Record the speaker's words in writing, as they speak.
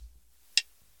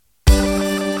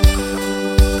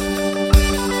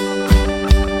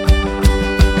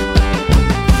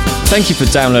Thank you for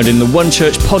downloading the One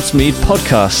Church Podsmead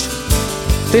podcast.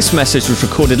 This message was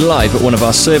recorded live at one of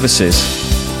our services.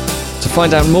 To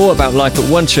find out more about life at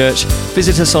One Church,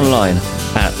 visit us online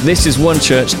at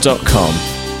thisisonechurch.com.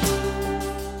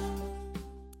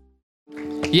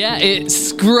 Yeah,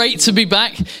 it's great to be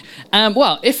back.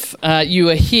 If you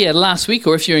were here last week,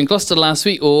 or if you're in Gloucester last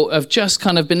week, or have just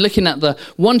kind of been looking at the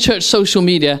One Church social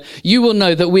media, you will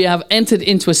know that we have entered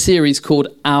into a series called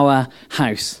Our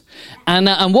House. And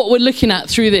what we're looking at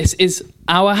through this is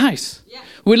our house. Yeah.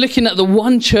 We're looking at the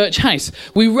One Church house.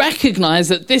 We recognize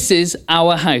that this is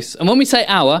our house. And when we say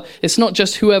our, it's not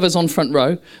just whoever's on front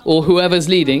row or whoever's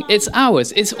leading. It's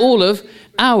ours. It's all of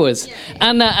ours.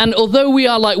 And although we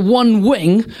are like one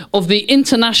wing of the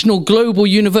international global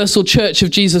universal church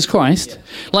of Jesus Christ,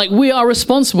 like we are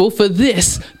responsible for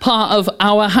this part of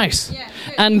our house.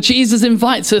 And Jesus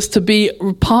invites us to be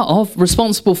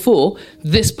responsible for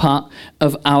this part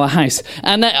of our house.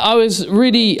 And I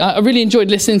really enjoyed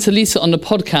listening to Lisa on the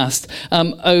podcast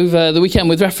over the weekend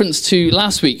with reference to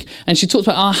last week. And she talked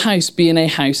about our house being a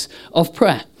house of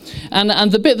prayer.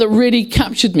 And the bit that really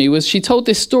captured me was she told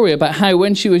this story about how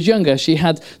when she was younger, she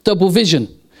had double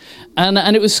vision.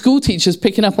 And it was school teachers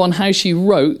picking up on how she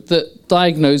wrote that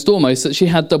diagnosed almost that she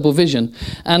had double vision.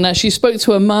 And she spoke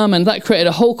to her mum, and that created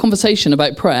a whole conversation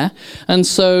about prayer. And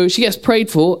so she gets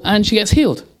prayed for and she gets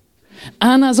healed.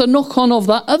 And as a knock-on of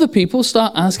that, other people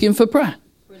start asking for prayer.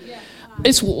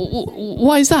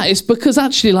 Why is that? It's because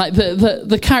actually like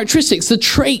the characteristics, the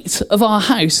traits of our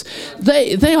house,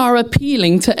 they are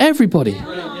appealing to everybody.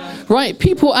 Right?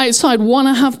 People outside want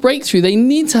to have breakthrough. They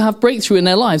need to have breakthrough in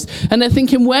their lives. And they're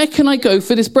thinking, where can I go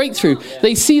for this breakthrough?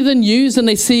 They see the news and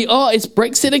they see, oh, it's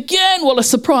Brexit again. What a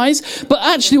surprise. But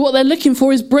actually what they're looking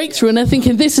for is breakthrough. And they're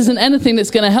thinking, this isn't anything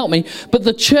that's going to help me. But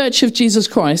the Church of Jesus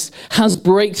Christ has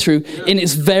breakthrough in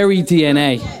its very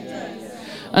DNA.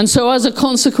 And so as a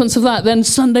consequence of that, then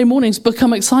Sunday mornings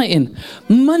become exciting.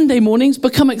 Monday mornings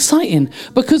become exciting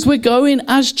because we're going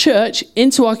as church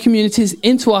into our communities,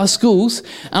 into our schools,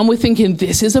 and we're thinking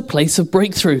this is a place of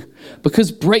breakthrough.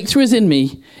 Because breakthrough is in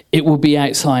me, it will be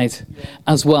outside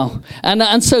as well.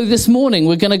 And so this morning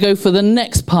we're going to go for the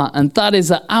next part, and that is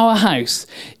that our house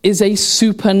is a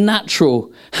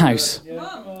supernatural house.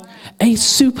 A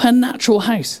supernatural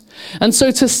house. And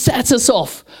so to set us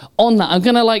off on that, I'm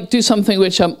going to do something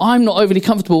which I'm not overly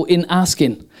comfortable in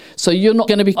asking. So you're not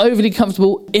going to be overly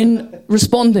comfortable in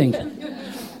responding.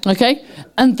 Okay?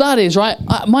 And that is, right,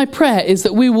 my prayer is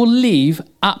that we will leave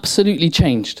absolutely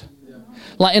changed.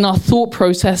 Like in our thought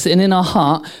process and in our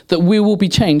heart, that we will be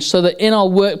changed so that in our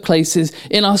workplaces,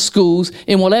 in our schools,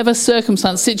 in whatever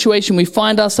circumstance, situation we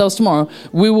find ourselves tomorrow,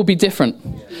 we will be different.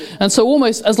 And so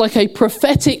almost as like a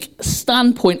prophetic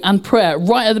standpoint and prayer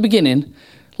right at the beginning,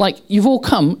 like you've all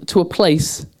come to a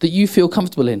place that you feel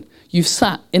comfortable in. You've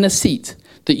sat in a seat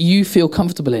that you feel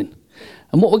comfortable in.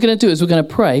 And what we're going to do is we're going to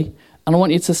pray, and I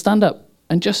want you to stand up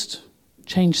and just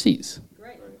change seats.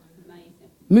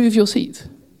 Move your seat.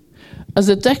 As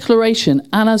a declaration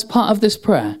and as part of this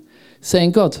prayer,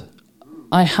 saying, God,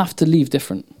 I have to leave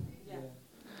different.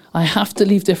 I have to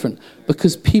leave different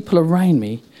because people around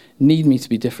me need me to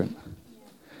be different.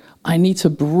 I need to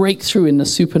break through in the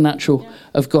supernatural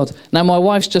of God. Now, my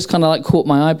wife's just kind of caught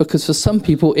my eye because for some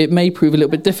people it may prove a little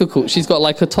bit difficult. She's got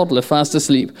like a toddler fast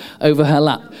asleep over her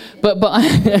lap. But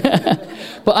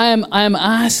I am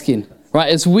asking, right,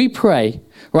 as we pray,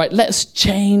 right, let's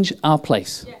change our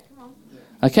place.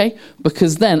 Okay?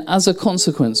 Because then, as a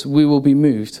consequence, we will be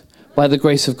moved by the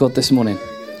grace of God this morning.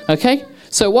 Okay?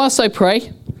 So whilst I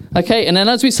pray, okay, and then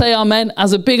as we say amen,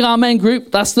 as a big amen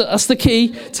group, that's the key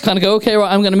to kind of go, okay,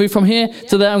 right, I'm going to move from here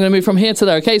to there, I'm going to move from here to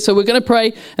there. Okay, so we're going to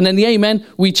pray, and then the amen,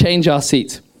 we change our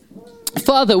seat.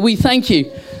 Father, we thank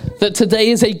you that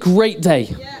today is a great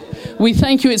day. We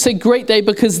thank you it's a great day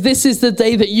because this is the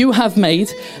day that you have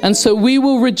made, and so we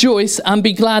will rejoice and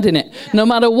be glad in it. No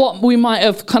matter what we might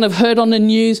have kind of heard on the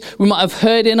news, we might have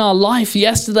heard in our life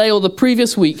yesterday or the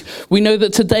previous week, we know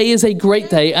that today is a great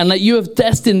day and that you have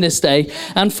destined this day.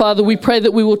 And Father, we pray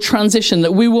that we will transition,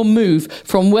 that we will move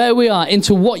from where we are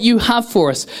into what you have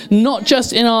for us, not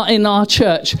just in our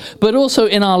church, but also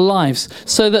in our lives,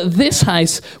 so that this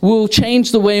house will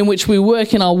change the way in which we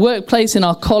work in our workplace, in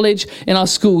our college, in our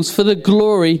schools, for the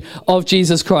glory of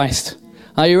Jesus Christ.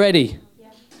 Are you ready?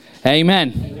 Yeah.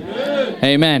 Amen. Amen.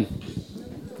 Amen.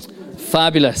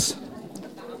 Fabulous.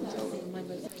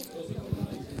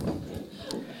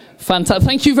 Fantastic.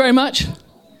 Thank you very much.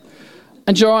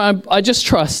 And Joe, I just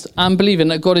trust and believe in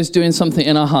that God is doing something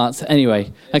in our hearts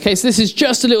anyway. Okay, so this is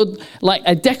just a little, like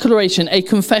a declaration, a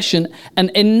confession,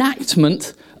 an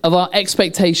enactment of our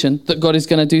expectation that God is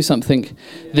going to do something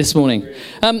this morning.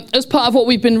 As part of what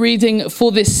we've been reading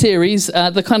for this series,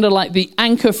 the kind of like the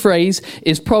anchor phrase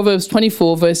is Proverbs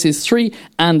 24 verses 3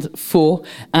 and 4.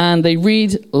 And they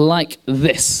read like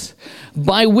this.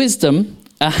 By wisdom,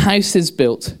 a house is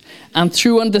built, and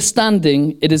through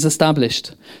understanding, it is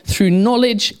established. Through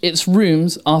knowledge, its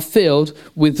rooms are filled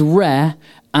with rare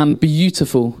and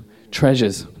beautiful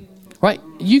treasures. Right?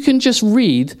 You can just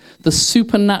read the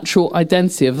supernatural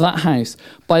identity of that house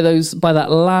by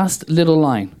that last little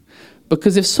line.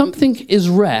 Because if something is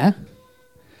rare,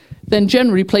 then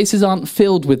generally places aren't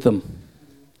filled with them.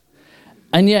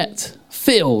 And yet,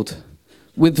 filled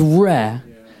with rare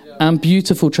and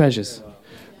beautiful treasures.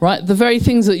 Right? The very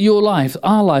things that your life,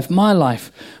 our life, my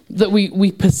life, that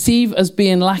we perceive as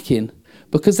being lacking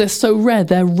because they're so rare,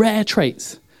 they're rare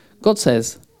traits. God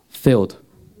says, filled.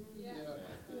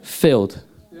 Filled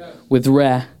with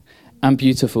rare and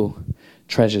beautiful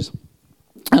treasures.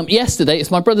 Yesterday,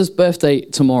 it's my brother's birthday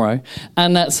tomorrow,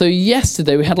 and so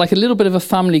yesterday we had like a little bit of a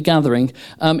family gathering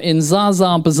in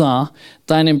Zaza Bazaar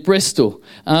down in Bristol.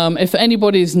 If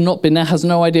anybody's not been there, has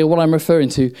no idea what I'm referring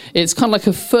to, it's kind of like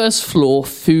a first floor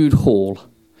food hall.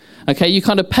 Okay, you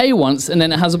kind of pay once, and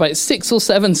then it has about 6 or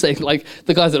 7 stations. Like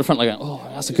the guys at the front, like, oh,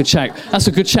 that's a good shout. That's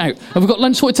a good shout. Have we got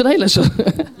lunch for it today? Let's just.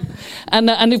 And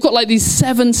they've got like these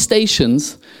 7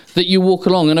 stations that you walk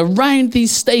along, and around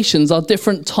these stations are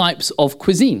different types of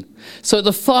cuisine. So at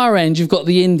the far end, you've got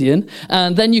the Indian,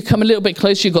 and then you come a little bit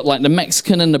closer, you've got like the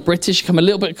Mexican and the British. You come a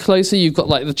little bit closer, you've got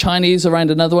like the Chinese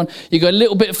around another one. You go a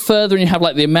little bit further, and you have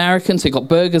like the American, so you've got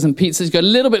burgers and pizzas. You go a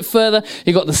little bit further,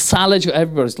 you've got the salads.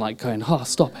 Everybody's like going, oh,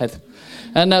 stop, Head.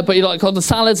 And but you like got the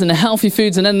salads and the healthy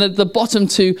foods, and then the bottom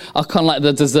 2 are kind of like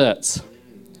the desserts.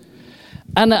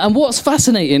 And what's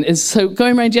fascinating is, so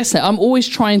going around yesterday, I'm always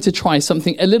trying to try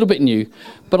something a little bit new,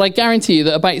 but I guarantee you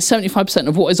that about 75%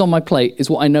 of what is on my plate is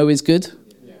what I know is good.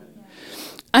 Yeah.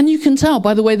 And you can tell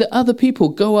by the way that other people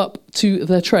go up to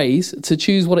their trays to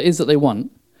choose what it is that they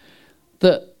want,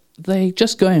 that they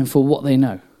just go in for what they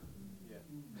know. Yeah.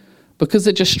 Because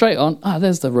they're just straight on,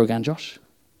 there's the Rogan Josh.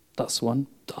 That's one.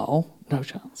 Oh, no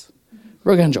chance.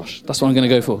 Rogan Josh, that's what I'm going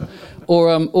to go for.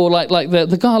 Or like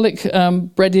the garlic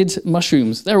breaded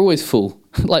mushrooms, they're always full.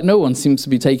 Like no one seems to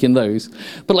be taking those.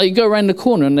 But like you go around the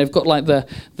corner and they've got like the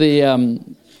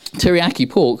teriyaki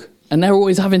pork, and they're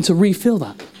always having to refill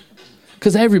that.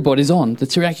 Because everybody's on the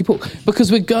teriyaki pork.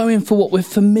 Because we're going for what we're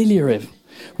familiar with.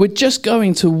 We're just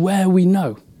going to where we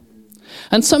know.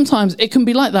 And sometimes it can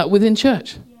be like that within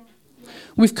church.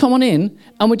 We've come on in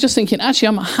and we're just thinking, actually,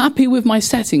 I'm happy with my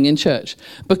setting in church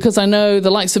because I know the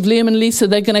likes of Liam and Lisa,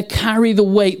 they're going to carry the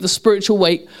weight, the spiritual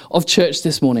weight of church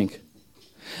this morning.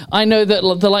 I know that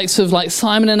the likes of like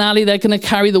Simon and Ali, they're going to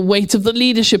carry the weight of the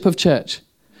leadership of church.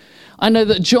 I know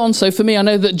that I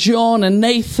know that John and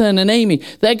Nathan and Amy,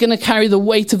 they're going to carry the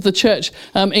weight of the church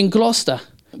in Gloucester,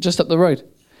 just up the road.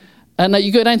 And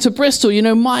you go down to Bristol, you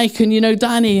know Mike and you know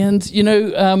Danny and you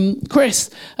know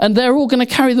Chris, and they're all going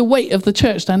to carry the weight of the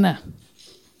church down there.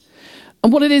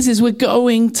 And what it is we're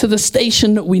going to the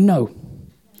station that we know.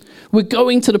 We're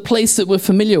going to the place that we're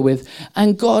familiar with,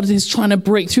 and God is trying to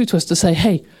break through to us to say,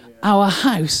 hey, our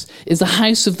house is the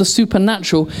house of the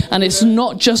supernatural, and it's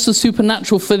not just the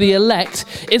supernatural for the elect,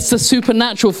 it's the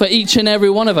supernatural for each and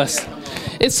every one of us.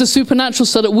 It's the supernatural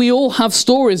so that we all have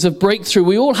stories of breakthrough.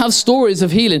 We all have stories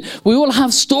of healing. We all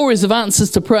have stories of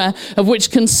answers to prayer, of which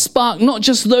can spark not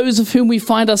just those of whom we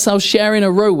find ourselves sharing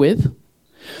a row with,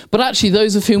 but actually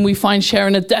those of whom we find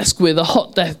sharing a desk with, a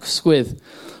hot desk with,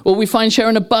 or we find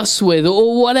sharing a bus with,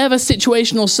 or whatever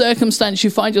situation or circumstance you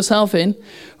find yourself in,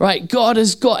 right? God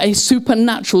has got a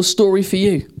supernatural story for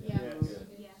you.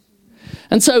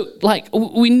 And so, like,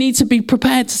 we need to be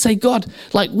prepared to say, God,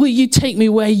 like, will you take me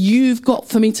where you've got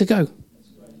for me to go?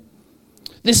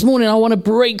 This morning, I want to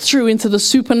break through into the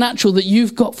supernatural that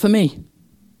you've got for me.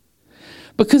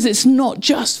 Because it's not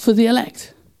just for the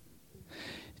elect.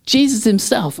 Jesus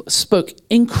himself spoke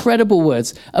incredible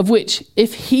words, of which,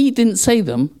 if he didn't say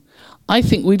them, I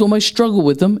think we'd almost struggle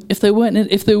with them if they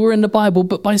were in the Bible,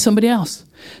 but by somebody else.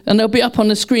 And they'll be up on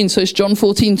the screen. So it's John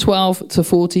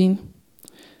 14:12-14.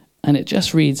 And it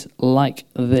just reads like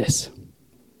this.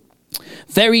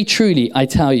 Very truly, I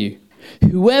tell you,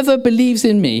 whoever believes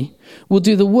in me will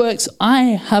do the works I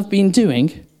have been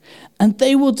doing, and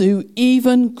they will do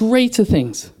even greater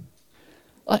things.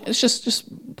 Let's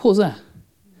just pause there.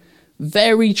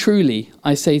 Very truly,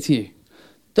 I say to you,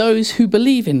 those who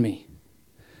believe in me,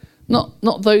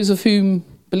 not those of whom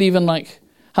believe and like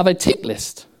have a tick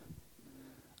list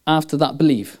after that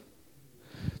believe.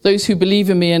 those who believe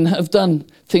in me and have done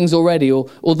things already, or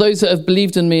those that have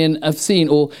believed in me and have seen,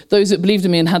 or those that believed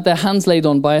in me and had their hands laid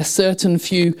on by a certain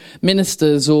few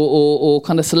ministers or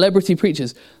kind of celebrity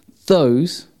preachers.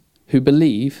 Those who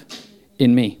believe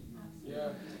in me. Yeah.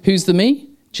 Who's the me?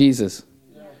 Jesus.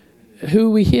 Yeah. Who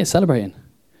are we here celebrating?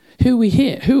 Who are we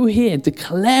here? Who are we here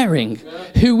declaring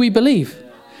who we believe?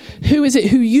 Who is it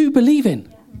who you believe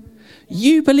in?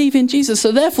 You believe in Jesus.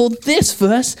 So therefore, this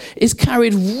verse is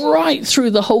carried right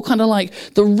through the whole kind of like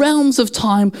the realms of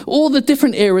time, all the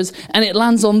different eras, and it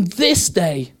lands on this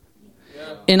day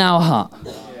in our heart.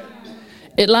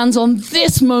 It lands on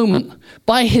this moment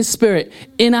by his Spirit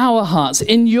in our hearts,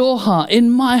 in your heart,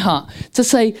 in my heart, to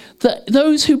say that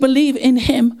those who believe in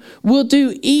him will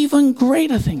do even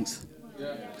greater things.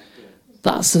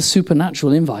 That's a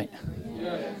supernatural invite.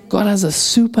 God has a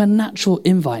supernatural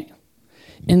invite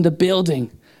in the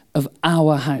building of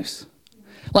our house.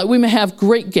 Like, we may have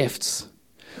great gifts.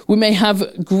 We may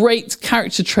have great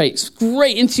character traits,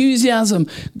 great enthusiasm,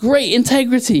 great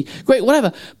integrity, great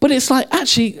whatever. But it's like,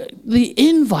 actually, the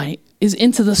invite is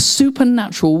into the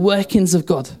supernatural workings of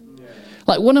God.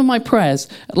 Like, one of my prayers,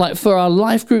 like for our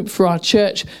life group, for our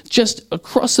church, just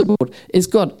across the board, is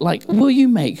God, like, will you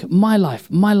make my life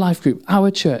group, our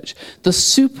church,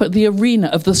 the arena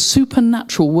of the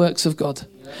supernatural works of God,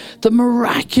 the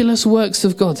miraculous works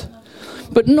of God.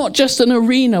 But not just an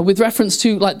arena with reference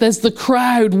to, like, there's the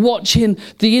crowd watching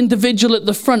the individual at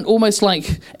the front, almost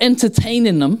like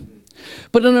entertaining them,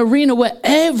 but an arena where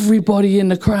everybody in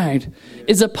the crowd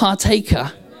is a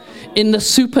partaker in the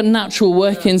supernatural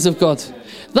workings of God.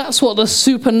 That's what the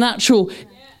supernatural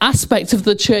aspect of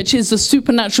the church is, the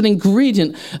supernatural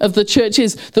ingredient of the church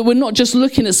is, that we're not just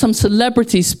looking at some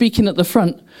celebrity speaking at the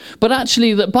front, but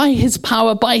actually that by his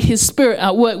power, by his Spirit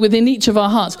at work within each of our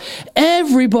hearts,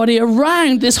 everybody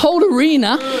around this whole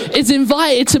arena is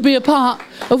invited to be a part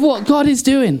of what God is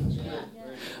doing.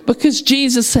 Because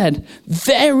Jesus said,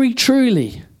 very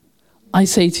truly, I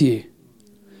say to you,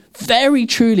 very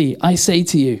truly, I say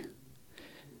to you,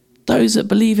 those that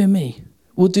believe in me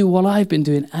will do what I've been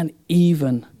doing and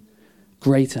even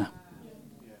greater.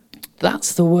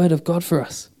 That's the word of God for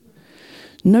us.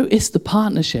 Notice the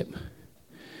partnership.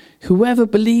 Whoever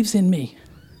believes in me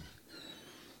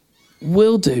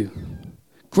will do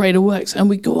greater works. And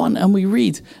we go on and we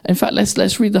read. In fact,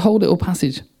 let's read the whole little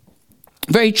passage.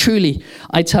 Very truly,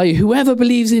 I tell you, whoever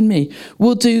believes in me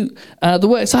will do the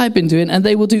works I've been doing, and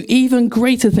they will do even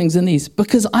greater things than these,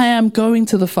 because I am going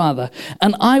to the Father,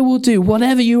 and I will do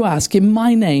whatever you ask in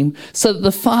my name, so that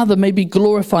the Father may be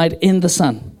glorified in the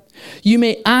Son. You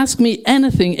may ask me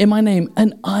anything in my name,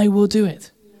 and I will do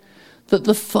it, that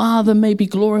the Father may be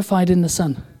glorified in the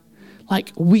Son.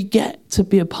 Like, we get to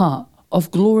be a part of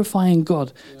glorifying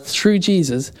God through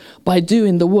Jesus by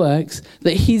doing the works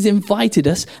that he's invited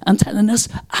us and telling us,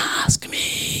 ask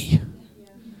me.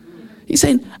 He's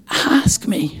saying, ask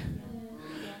me.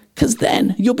 Because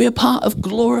then you'll be a part of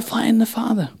glorifying the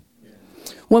Father.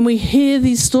 When we hear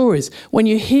these stories, when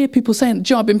you hear people saying,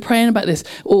 Joe, I've been praying about this,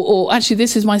 or actually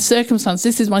this is my circumstance,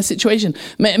 this is my situation.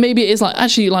 Maybe it is like,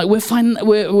 actually, like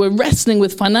we're wrestling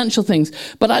with financial things,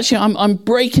 but actually I'm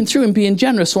breaking through and being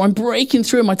generous, or I'm breaking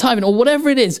through in my tithing, or whatever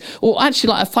it is. Or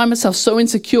actually, like, I find myself so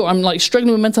insecure, I'm like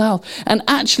struggling with mental health. And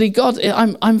actually, God,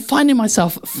 I'm finding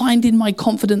myself finding my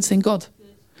confidence in God.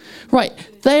 Right,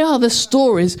 they are the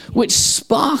stories which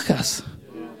spark us.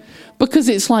 Because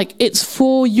it's like, it's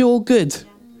for your good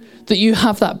that you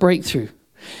have that breakthrough.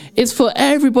 It's for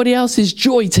everybody else's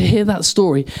joy to hear that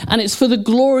story. And it's for the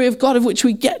glory of God, of which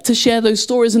we get to share those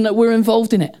stories and that we're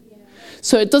involved in it.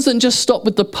 So it doesn't just stop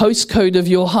with the postcode of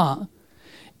your heart.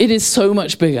 It is so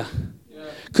much bigger.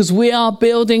 Because we are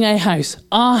building a house.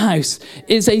 Our house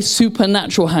is a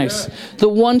supernatural house. The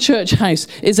One Church house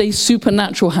is a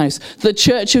supernatural house. The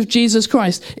Church of Jesus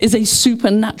Christ is a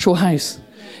supernatural house.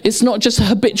 It's not just a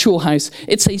habitual house.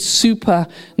 It's a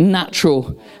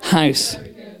supernatural house.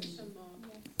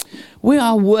 We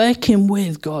are working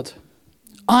with God.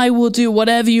 I will do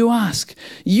whatever you ask.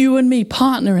 You and me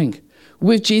partnering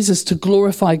with Jesus to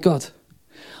glorify God.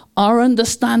 Our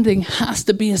understanding has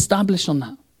to be established on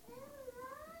that.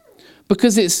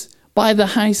 Because it's by the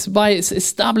house, by its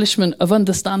establishment of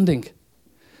understanding,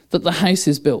 that the house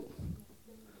is built.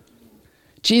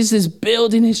 Jesus is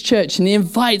building his church, and he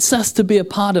invites us to be a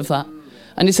part of that.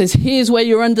 And he says, here's where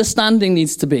your understanding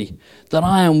needs to be, that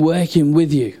I am working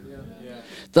with you,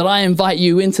 that I invite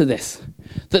you into this,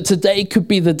 that today could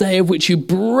be the day of which you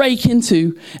break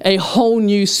into a whole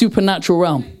new supernatural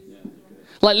realm.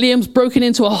 Like Liam's broken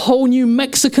into a whole new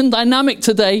Mexican dynamic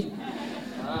today.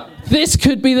 This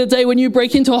could be the day when you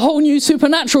break into a whole new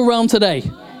supernatural realm today.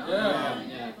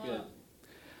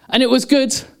 And it was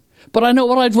good, but I know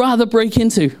what I'd rather break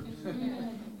into.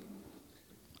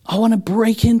 I want to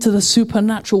break into the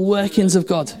supernatural workings of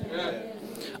God.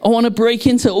 I want to break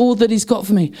into all that he's got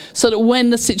for me, so that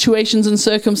when the situations and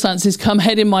circumstances come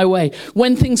heading my way,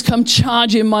 when things come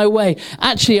charging my way,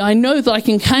 actually I know that I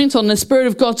can count on the Spirit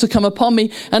of God to come upon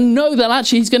me, and know that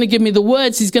actually he's going to give me the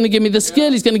words, he's going to give me the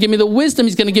skill, he's going to give me the wisdom,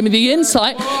 he's going to give me the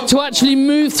insight to actually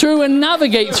move through and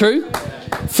navigate through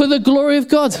for the glory of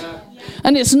God.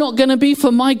 And it's not going to be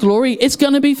for my glory, it's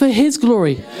going to be for his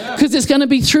glory, because it's going to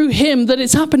be through him that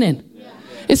it's happening.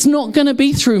 It's not going to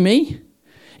be through me.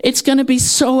 It's going to be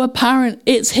so apparent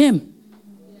it's him.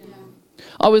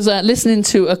 I was listening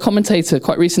to a commentator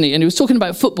quite recently, and he was talking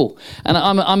about football. And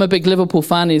I'm a big Liverpool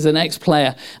fan. He's an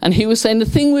ex-player. And he was saying the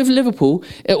thing with Liverpool,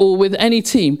 or with any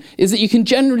team, is that you can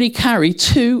generally carry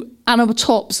 2 and at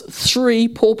tops 3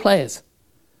 poor players.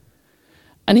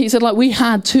 And he said, like, we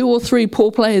had 2 or 3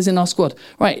 poor players in our squad.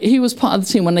 Right, he was part of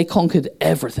the team when they conquered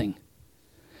everything.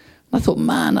 And I thought,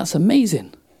 man, that's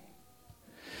amazing.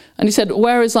 And he said,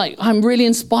 whereas like I'm really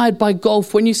inspired by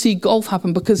golf when you see golf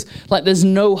happen, because like there's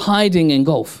no hiding in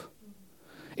golf.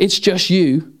 It's just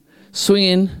you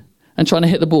swinging and trying to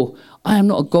hit the ball. I am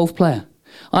not a golf player.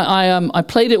 I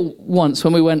played it once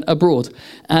when we went abroad,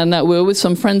 and we were with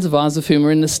some friends of ours of whom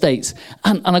were in the States.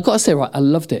 And I got to say, right, I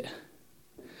loved it.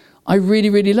 I really,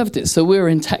 really loved it. So we were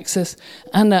in Texas,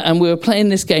 and we were playing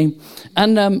this game.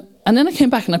 And then I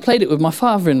came back and I played it with my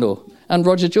father-in-law and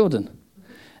Roger Jordan.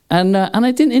 And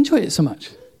I didn't enjoy it so much.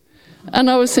 And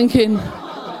I was thinking,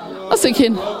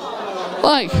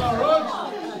 like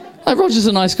Roger's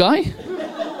a nice guy.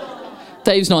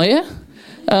 Dave's not here.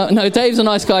 No, Dave's a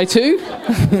nice guy too.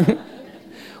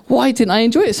 Why didn't I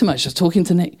enjoy it so much? Just talking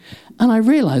to Nick. And I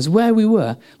realized where we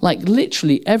were, like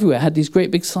literally everywhere had these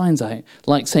great big signs out,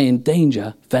 like saying,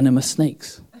 danger, venomous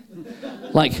snakes.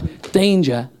 Like,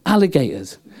 danger,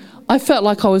 alligators. I felt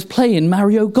like I was playing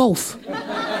Mario Golf.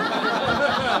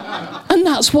 And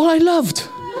that's what I loved.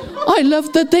 I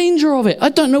loved the danger of it. I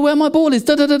don't know where my ball is.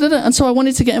 And so I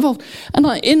wanted to get involved. And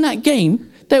in that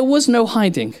game, there was no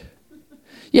hiding.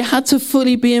 You had to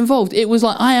fully be involved. It was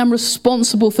like, I am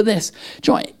responsible for this.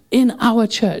 Do you know what? In our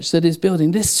church that is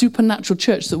building, this supernatural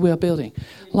church that we are building,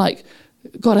 like,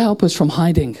 God help us from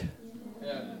hiding.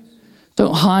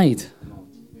 Don't hide.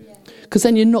 Because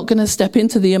then you're not going to step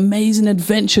into the amazing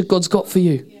adventure God's got for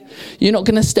you. You're not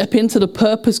going to step into the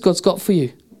purpose God's got for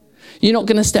you. You're not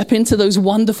going to step into those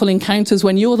wonderful encounters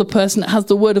when you're the person that has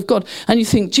the word of God. And you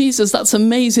think, Jesus, that's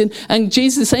amazing. And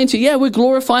Jesus is saying to you, yeah, we're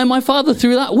glorifying my Father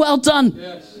through that. Well done.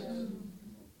 Yes.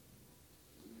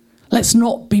 Let's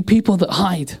not be people that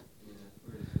hide.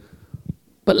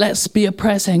 But let's be a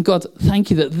prayer saying, God, thank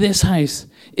you that this house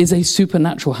is a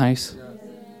supernatural house.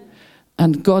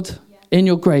 And God, in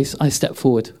your grace, I step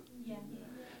forward.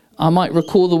 I might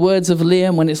recall the words of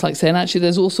Liam when it's like saying, actually,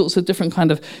 there's all sorts of different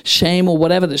kind of shame or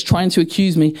whatever that's trying to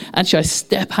accuse me. Actually, I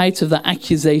step out of that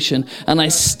accusation and I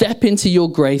step into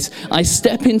your grace. I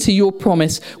step into your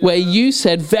promise where you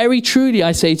said, very truly,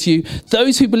 I say to you,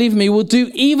 those who believe in me will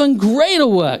do even greater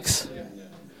works.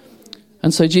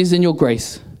 And so, Jesus, in your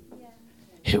grace,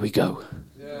 here we go.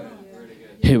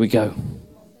 Here we go.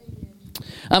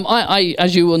 I,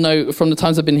 as you will know from the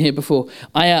times I've been here before,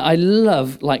 I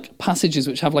love like passages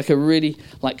which have like a really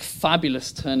like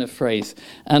fabulous turn of phrase.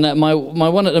 And my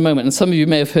one at the moment, and some of you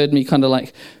may have heard me kind of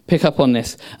like pick up on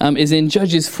this, is in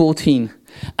Judges 14.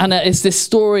 And it's this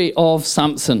story of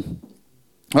Samson.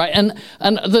 Right, and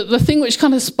the thing which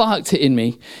kind of sparked it in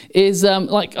me is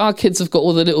like our kids have got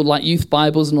all the little like youth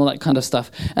Bibles and all that kind of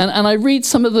stuff, and I read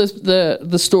some of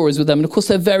the stories with them, and of course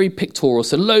they're very pictorial,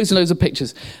 so loads and loads of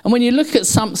pictures. And when you look at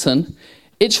Samson,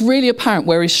 it's really apparent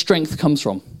where his strength comes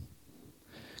from,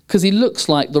 because he looks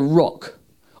like the Rock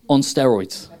on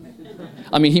steroids.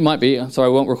 I mean, he might be. Sorry, I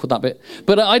won't record that bit.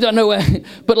 But I don't know where.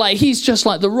 But like he's just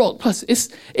like the Rock. Plus,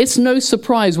 it's no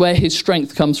surprise where his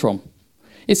strength comes from.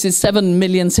 It's his 7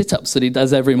 million sit-ups that he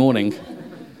does every morning,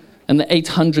 and the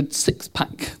 800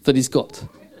 six-pack that he's got.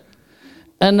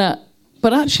 And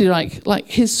but actually, like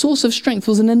his source of strength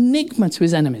was an enigma to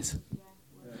his enemies.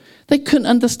 They couldn't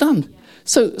understand.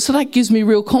 So that gives me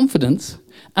real confidence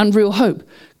and real hope,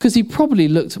 because he probably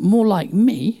looked more like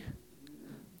me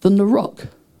than the Rock.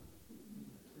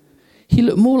 He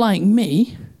looked more like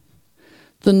me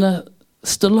than the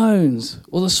Stallones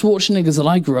or the Schwarzeneggers that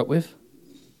I grew up with.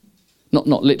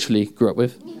 Not literally grew up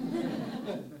with.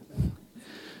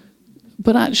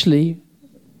 But actually,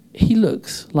 he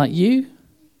looks like you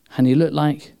and he looked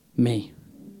like me.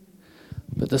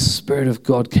 But the Spirit of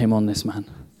God came on this man.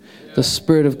 The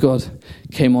Spirit of God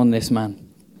came on this man.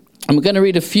 And we're going to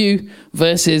read a few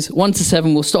verses,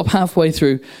 1-7. We'll stop halfway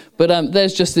through. But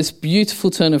there's just this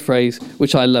beautiful turn of phrase,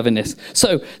 which I love in this.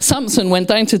 So Samson went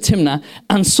down to Timnah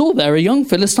and saw there a young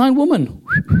Philistine woman.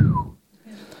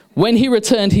 When he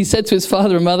returned, he said to his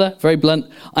father and mother, very blunt,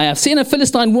 I have seen a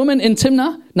Philistine woman in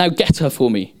Timnah. Now get her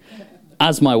for me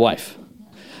as my wife.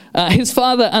 His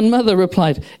father and mother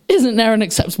replied, isn't there an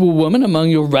acceptable woman among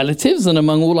your relatives and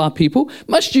among all our people?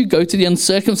 Must you go to the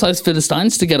uncircumcised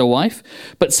Philistines to get a wife?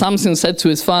 But Samson said to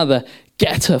his father,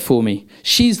 get her for me.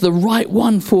 She's the right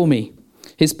one for me.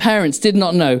 His parents did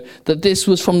not know that this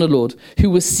was from the Lord, who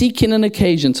was seeking an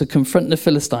occasion to confront the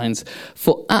Philistines,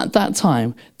 for at that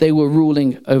time they were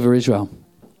ruling over Israel.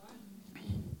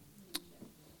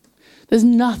 There's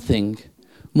nothing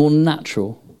more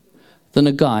natural than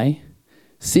a guy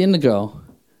seeing the girl,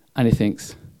 and he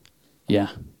thinks, yeah,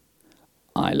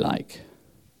 I like.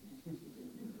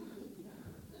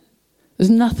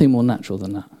 There's nothing more natural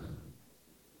than that.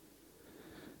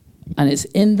 And it's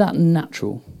in that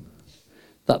natural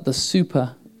that the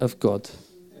super of God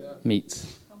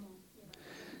meets.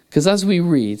 Because as we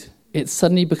read, it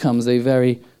suddenly becomes a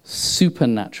very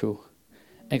supernatural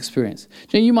experience.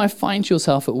 You might find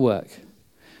yourself at work,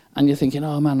 and you're thinking,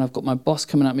 oh man, I've got my boss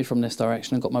coming at me from this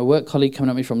direction. I've got my work colleague coming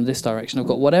at me from this direction. I've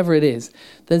got whatever it is.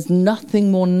 There's nothing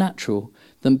more natural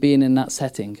than being in that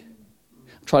setting.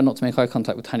 I'm trying not to make eye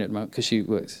contact with Tanya at the moment because she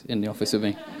works in the office with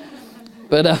me.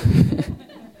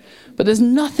 But there's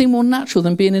nothing more natural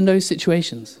than being in those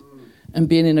situations and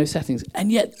being in those settings.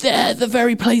 And yet they're the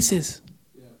very places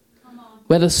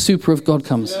where the super of God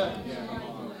comes.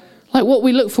 Like what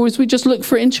we look for is we just look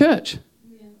for it in church.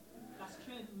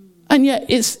 And yet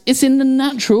it's in the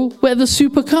natural where the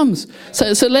super comes.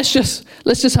 So let's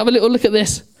just have a little look at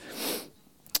this.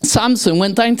 Samson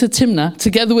went down to Timnah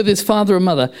together with his father and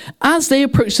mother. As they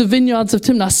approached the vineyards of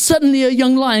Timnah, suddenly a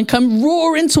young lion came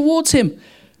roaring towards him.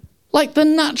 Like the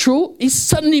natural, he's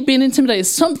suddenly being intimidated.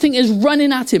 Something is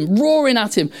running at him, roaring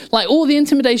at him. Like all the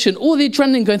intimidation, all the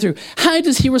adrenaline going through. How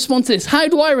does he respond to this? How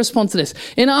do I respond to this?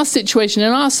 In our situation,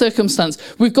 in our circumstance,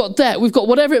 we've got debt. We've got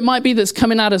whatever it might be that's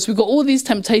coming at us. We've got all these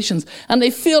temptations. And they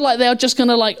feel like they are just going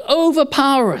to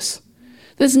overpower us.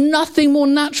 There's nothing more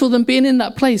natural than being in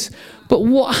that place. But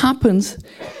what happens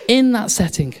in that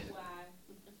setting?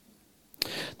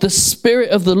 The Spirit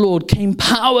of the Lord came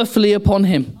powerfully upon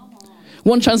him.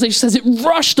 One translation says it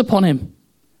rushed upon him,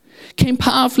 came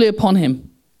powerfully upon him.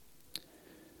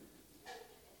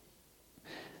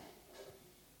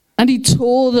 And he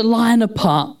tore the lion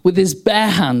apart with his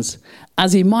bare hands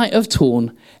as he might have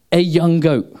torn a young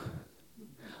goat.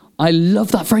 I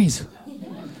love that phrase.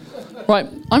 Right,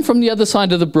 I'm from the other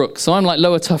side of the brook, so I'm like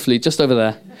Lower Tuffley, just over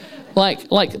there.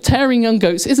 Like tearing young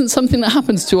goats isn't something that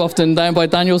happens too often down by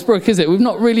Daniel's Brook, is it? We've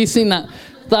not really seen that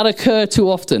occur too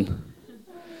often.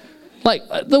 Like,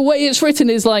 the way it's written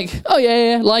is like, oh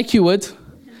yeah, like you would.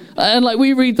 And like,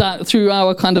 we read that through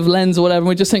our kind of lens or whatever, and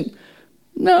we just think,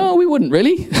 no, we wouldn't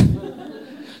really.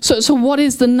 So what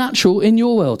is the natural in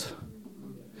your world?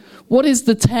 What is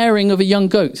the tearing of a young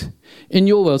goat in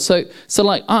your world? So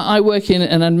like, I work in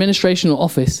an administrational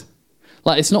office.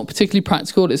 Like, it's not particularly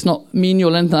practical. It's not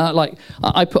menial or anything like that. Like,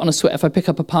 I put on a sweat if I pick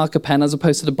up a Parker pen as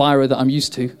opposed to the biro that I'm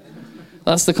used to.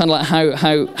 That's the kind of like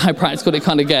how practical it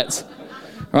kind of gets,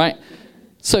 right?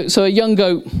 So a young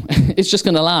goat is just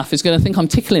going to laugh. It's going to think I'm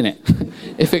tickling it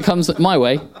if it comes my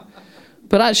way.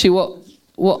 But actually,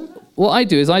 what I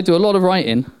do is I do a lot of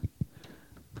writing,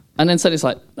 and then said it's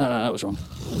like, no, that was wrong.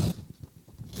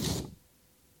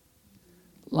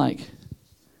 Like,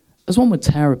 as one would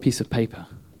tear a piece of paper,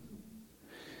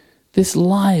 this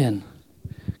lion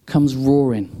comes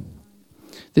roaring.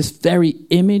 This very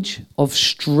image of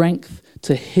strength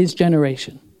to his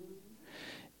generation.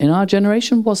 In our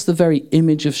generation, what's the very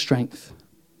image of strength?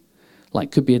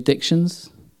 Like, could be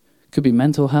addictions, could be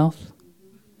mental health,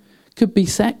 could be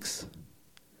sex.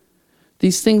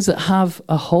 These things that have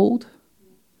a hold.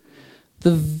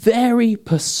 The very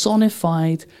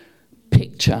personified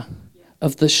picture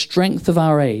of the strength of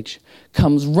our age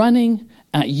comes running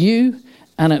at you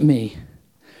and at me.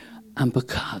 And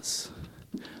because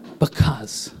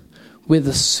we're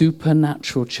the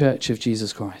supernatural church of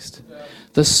Jesus Christ,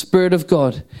 the Spirit of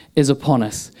God is upon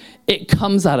us. It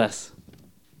comes at us.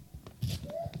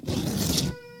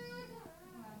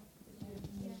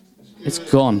 It's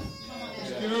gone.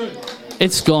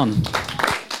 It's gone.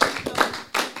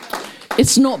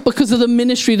 It's not because of the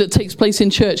ministry that takes place in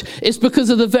church. It's because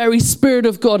of the very Spirit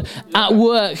of God at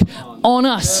work on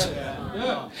us.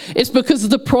 It's because of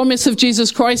the promise of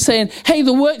Jesus Christ saying, hey,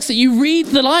 the works that you read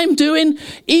that I'm doing,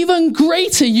 even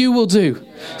greater you will do.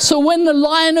 So when the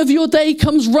lion of your day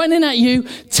comes running at you,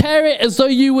 tear it as though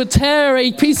you would tear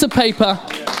a piece of paper.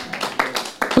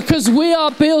 Because we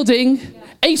are building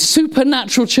a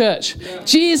supernatural church.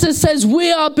 Jesus says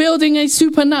we are building a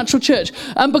supernatural church.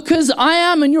 And because I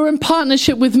am and you're in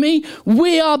partnership with me,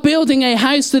 we are building a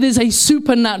house that is a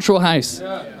supernatural house.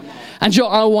 And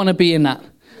I want to be in that.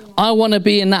 I want to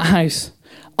be in that house.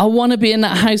 I want to be in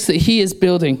that house that he is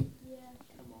building.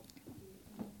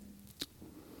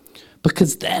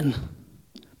 Because then,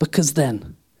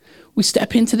 we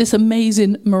step into this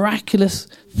amazing, miraculous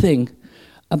thing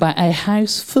about a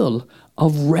house full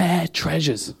of rare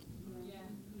treasures.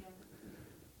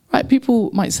 Right?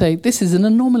 People might say, this is an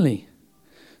anomaly.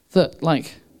 That,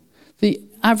 like, the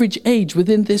average age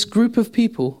within this group of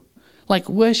people, like,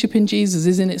 worshipping Jesus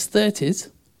is in its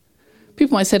 30s.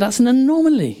 People might say that's an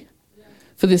anomaly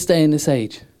for this day and this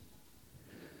age.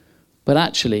 But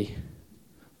actually,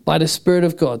 by the Spirit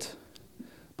of God,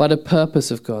 by the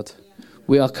purpose of God,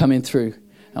 we are coming through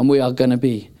and we are going to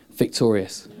be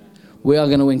victorious. We are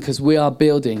going to win because we are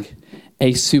building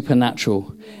a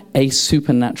supernatural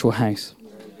house.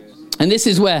 And this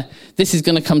is where this is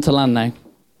going to come to land now.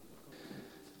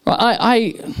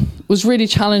 I was really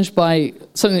challenged by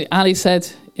something that Ali said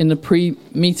in the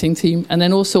pre-meeting team, and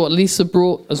then also what Lisa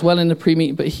brought as well in the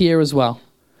pre-meeting, but here as well.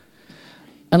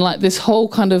 And like this whole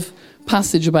kind of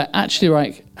passage about actually,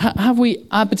 right, have we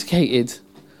abdicated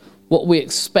what we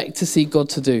expect to see God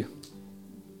to do?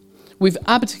 We've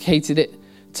abdicated it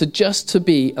to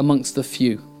be amongst the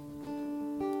few.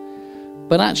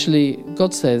 But actually,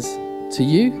 God says to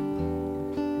you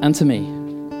and to me,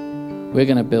 we're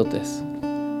going to build this.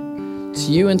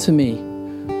 To you and to me,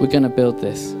 we're going to build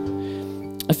this.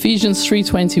 Ephesians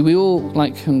 3:20, we all,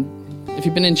 like, if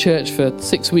you've been in church for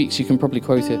 6 weeks, you can probably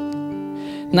quote it.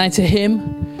 Now to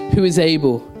him who is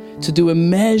able to do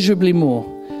immeasurably more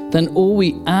than all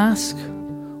we ask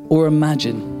or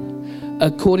imagine,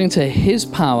 according to his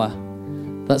power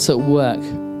that's at work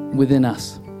within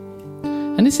us.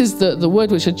 And this is the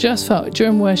word which I just felt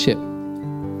during worship.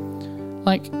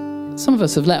 Like, some of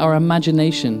us have let our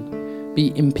imagination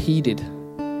be impeded.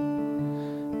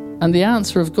 And the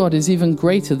answer of God is even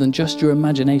greater than just your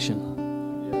imagination.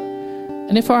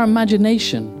 And if our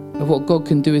imagination of what God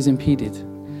can do is impeded,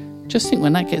 just think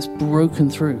when that gets broken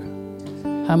through,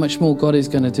 how much more God is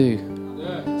going to do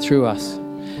through us.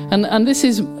 And this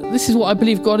is what I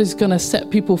believe God is going to set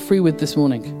people free with this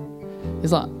morning.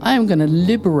 It's like, I am going to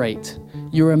liberate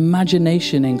your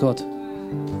imagination in God.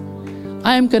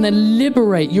 I am going to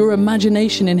liberate your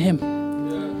imagination in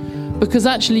him. Because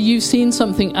actually you've seen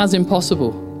something as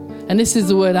impossible. And this is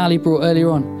the word Ali brought earlier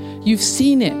on. You've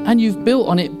seen it and you've built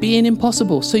on it being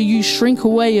impossible. So you shrink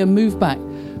away and move back.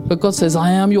 But God says,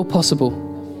 I am your possible.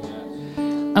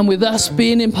 And with us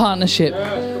being in partnership,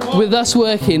 with us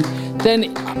working,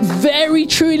 then very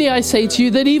truly I say to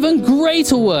you that even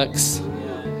greater works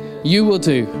you will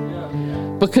do.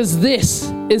 Because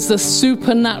this is the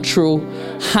supernatural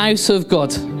house of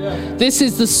God. This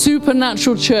is the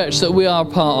supernatural church that we are a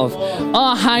part of.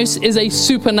 Our house is a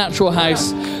supernatural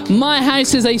house. My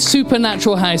house is a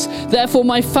supernatural house. Therefore,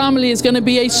 my family is going to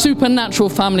be a supernatural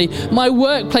family. My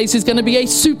workplace is going to be a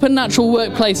supernatural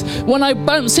workplace. When I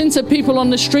bounce into people on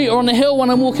the street or on the hill when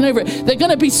I'm walking over it, they're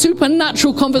going to be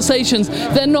supernatural conversations.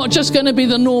 They're not just going to be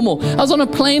the normal. I was on a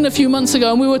plane a few months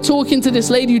ago and we were talking to this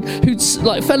lady who'd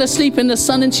like fell asleep in the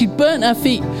sun and she'd burnt her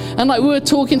feet. And like we were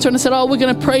talking to her and I said, oh, we're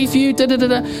going to pray for you.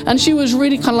 And she was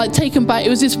really kind of like taken back. It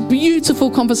was this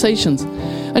beautiful conversations.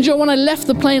 And you know, when I left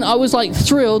the plane, I was like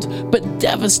thrilled, but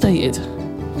devastated.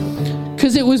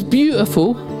 Because it was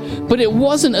beautiful, but it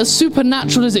wasn't as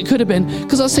supernatural as it could have been.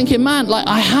 Because I was thinking, man, like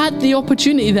I had the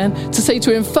opportunity then to say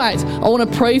to her, in fact, I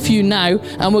want to pray for you now,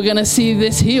 and we're going to see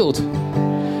this healed.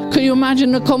 Can you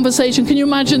imagine the conversation? Can you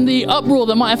imagine the uproar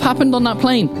that might have happened on that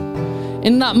plane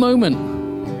in that moment?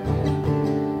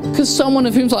 Because someone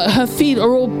of whom's like her feet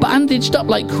are all bandaged up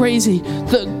like crazy,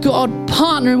 that God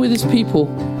partnering with his people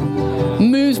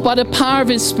moves by the power of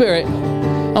his Spirit,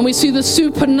 and we see the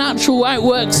supernatural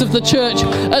outworks of the church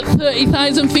at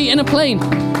 30,000 feet in a plane.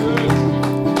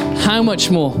 How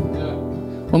much more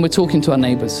when we're talking to our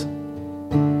neighbours?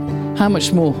 How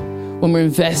much more when we're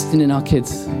investing in our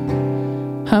kids?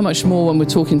 How much more when we're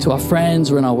talking to our friends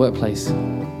or in our workplace?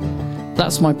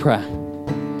 That's my prayer.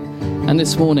 And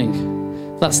this morning,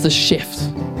 that's the shift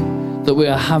that we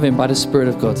are having by the Spirit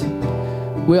of God.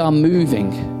 We are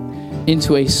moving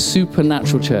into a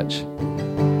supernatural church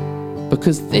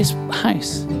because this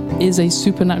house is a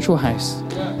supernatural house.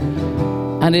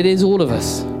 And it is all of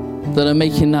us that are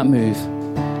making that move.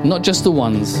 Not just the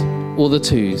ones or the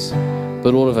twos,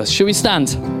 but all of us. Should we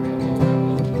stand?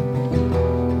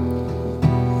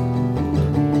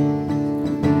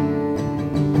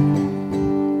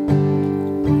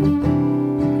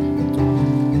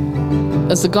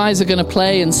 As the guys are going to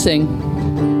play and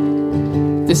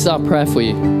sing, this is our prayer for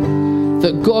you.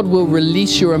 That God will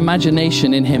release your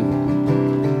imagination in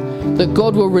Him. That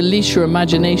God will release your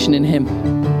imagination in Him.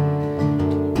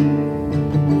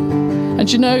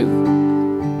 And you know,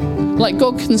 like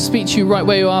God can speak to you right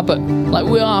where you are, but like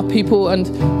we are people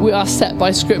and we are set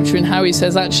by Scripture in how He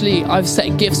says, actually, I've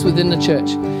set gifts within the church.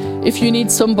 If you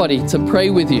need somebody to pray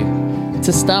with you,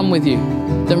 to stand with you,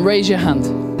 then raise your hand.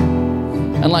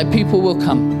 And like people will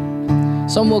come.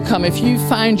 Some will come. If you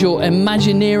found your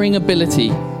imagineering ability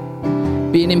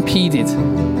being impeded,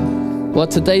 well,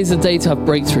 today's a day to have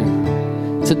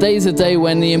breakthrough. Today's a day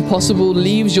when the impossible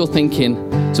leaves your thinking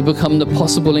to become the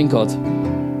possible in God.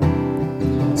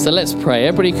 So let's pray.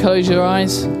 Everybody close your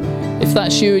eyes. If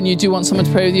that's you and you do want someone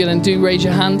to pray with you, then do raise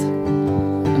your hand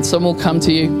and someone will come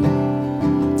to you.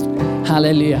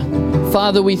 Hallelujah.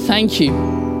 Father, we thank you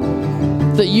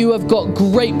that you have got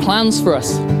great plans for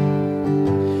us.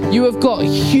 You have got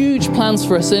huge plans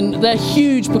for us, and they're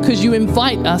huge because you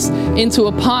invite us into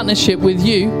a partnership with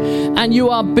you, and you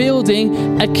are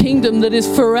building a kingdom that is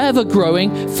forever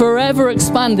growing, forever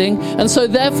expanding, and so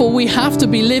therefore we have to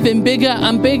be living bigger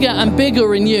and bigger and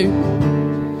bigger in you.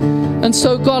 And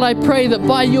so God, I pray that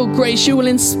by your grace you will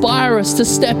inspire us to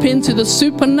step into the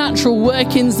supernatural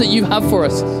workings that you have for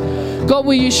us. God,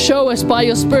 will you show us by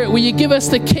your Spirit? Will you give us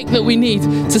the kick that we need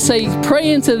to say,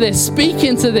 pray into this, speak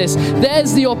into this.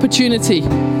 There's the opportunity.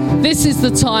 This is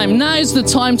the time. Now's the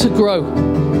time to grow.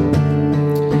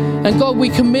 And God, we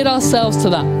commit ourselves to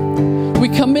that. We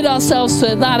commit ourselves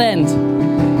to that end.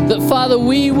 That, Father,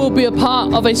 we will be a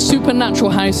part of a supernatural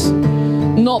house,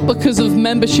 not because of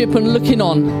membership and looking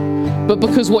on, but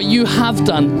because what you have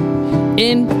done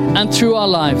in and through our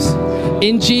lives.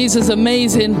 In Jesus'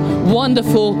 amazing,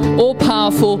 wonderful,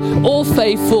 all-powerful,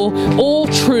 all-faithful,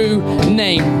 all-true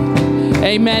name.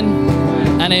 Amen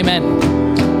and amen.